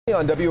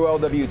On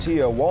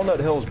WLWT, a Walnut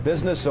Hills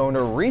business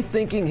owner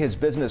rethinking his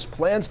business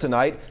plans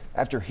tonight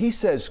after he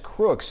says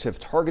crooks have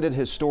targeted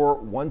his store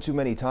one too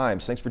many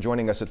times. Thanks for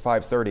joining us at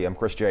 5:30. I'm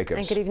Chris Jacobs.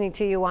 And good evening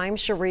to you. I'm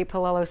Cherie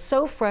Palello.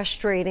 So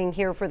frustrating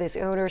here for this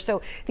owner.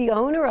 So the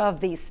owner of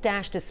the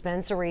Stash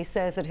dispensary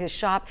says that his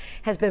shop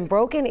has been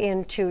broken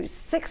into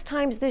 6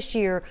 times this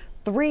year,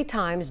 3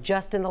 times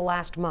just in the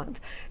last month.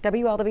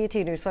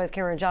 WLWT News 5's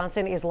Karen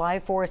Johnson is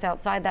live for us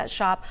outside that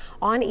shop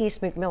on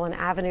East McMillan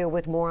Avenue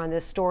with more on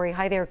this story.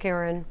 Hi there,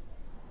 Karen.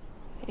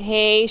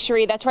 Hey,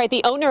 Cherie, that's right.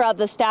 The owner of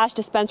the Stash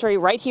dispensary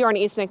right here on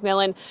East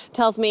McMillan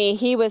tells me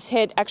he was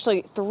hit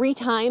actually 3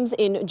 times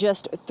in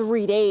just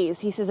 3 days.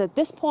 He says at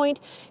this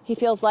point, he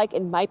feels like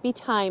it might be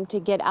time to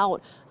get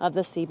out of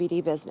the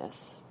CBD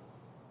business.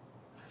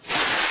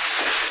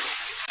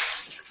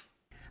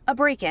 A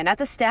break-in at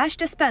the Stash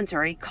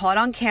dispensary caught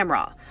on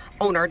camera.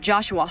 Owner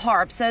Joshua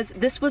Harp says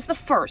this was the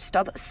first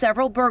of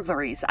several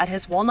burglaries at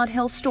his Walnut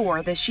Hills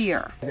store this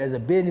year. As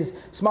a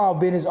small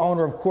business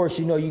owner, of course,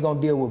 you know you're going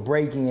to deal with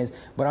break-ins,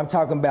 but I'm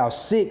talking about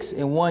 6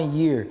 in 1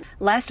 year.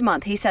 Last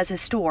month, he says his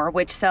store,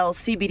 which sells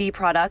CBD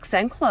products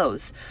and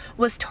clothes,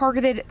 was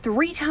targeted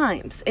 3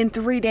 times in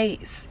 3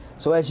 days.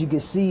 So as you can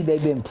see,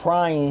 they've been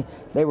prying.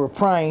 They were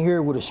prying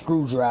here with a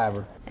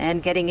screwdriver.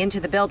 And getting into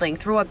the building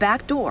through a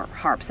back door,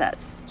 Harp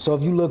says. So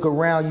if you look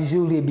around,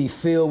 usually it'd be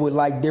filled with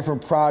like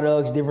different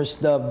products, different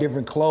stuff,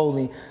 different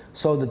clothing.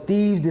 So the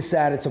thieves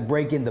decided to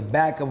break in the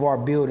back of our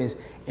buildings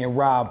and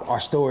rob our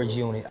storage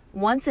unit.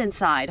 Once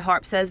inside,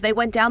 Harp says they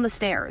went down the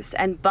stairs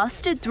and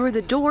busted through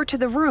the door to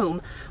the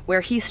room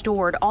where he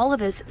stored all of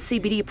his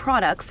CBD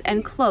products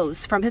and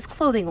clothes from his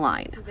clothing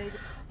line.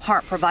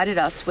 Harp provided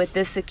us with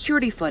this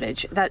security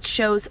footage that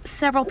shows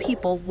several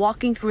people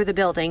walking through the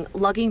building,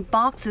 lugging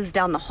boxes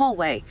down the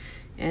hallway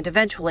and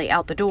eventually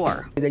out the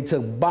door. They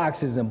took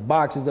boxes and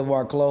boxes of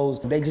our clothes.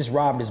 They just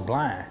robbed us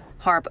blind.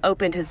 Harp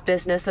opened his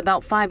business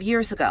about 5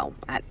 years ago.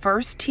 At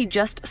first, he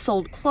just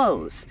sold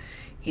clothes.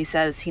 He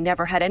says he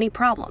never had any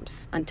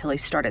problems until he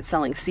started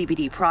selling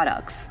CBD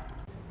products.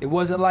 It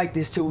wasn't like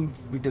this till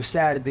we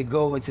decided to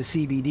go into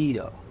CBD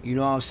though. You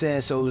know what I'm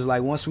saying? So it was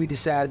like once we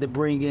decided to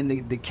bring in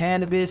the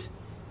cannabis,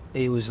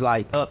 it was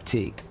like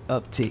uptick,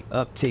 uptick,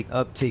 uptick,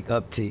 uptick,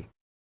 uptick.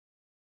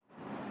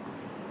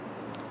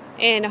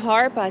 And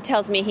Harp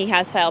tells me he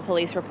has filed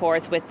police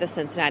reports with the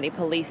Cincinnati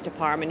Police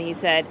Department. He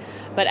said,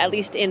 but at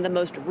least in the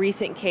most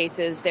recent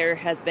cases, there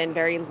has been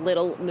very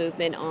little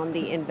movement on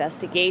the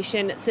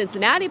investigation.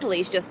 Cincinnati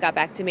police just got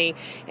back to me,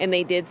 and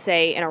they did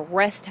say an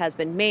arrest has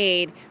been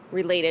made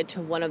related to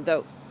one of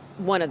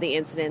the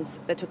incidents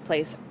that took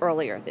place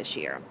earlier this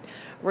year.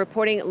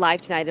 Reporting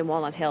live tonight in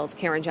Walnut Hills,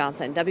 Karen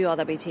Johnson,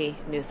 WLWT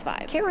News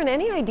 5. Karen,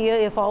 any idea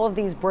if all of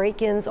these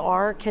break-ins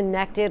are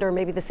connected or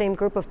maybe the same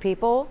group of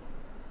people?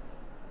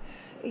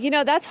 You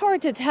know, that's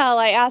hard to tell.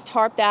 I asked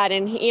Harp that,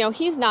 and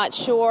he's not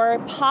sure.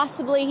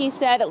 Possibly, he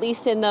said, at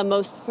least in the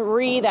most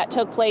 3 that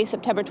took place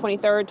September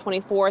 23rd,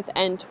 24th,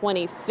 and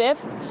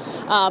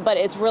 25th. But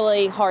it's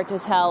really hard to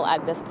tell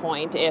at this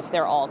point if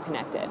they're all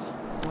connected.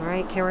 All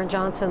right, Karen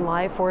Johnson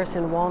live for us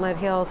in Walnut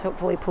Hills.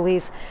 Hopefully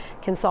police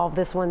can solve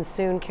this one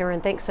soon.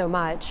 Karen, thanks so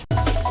much.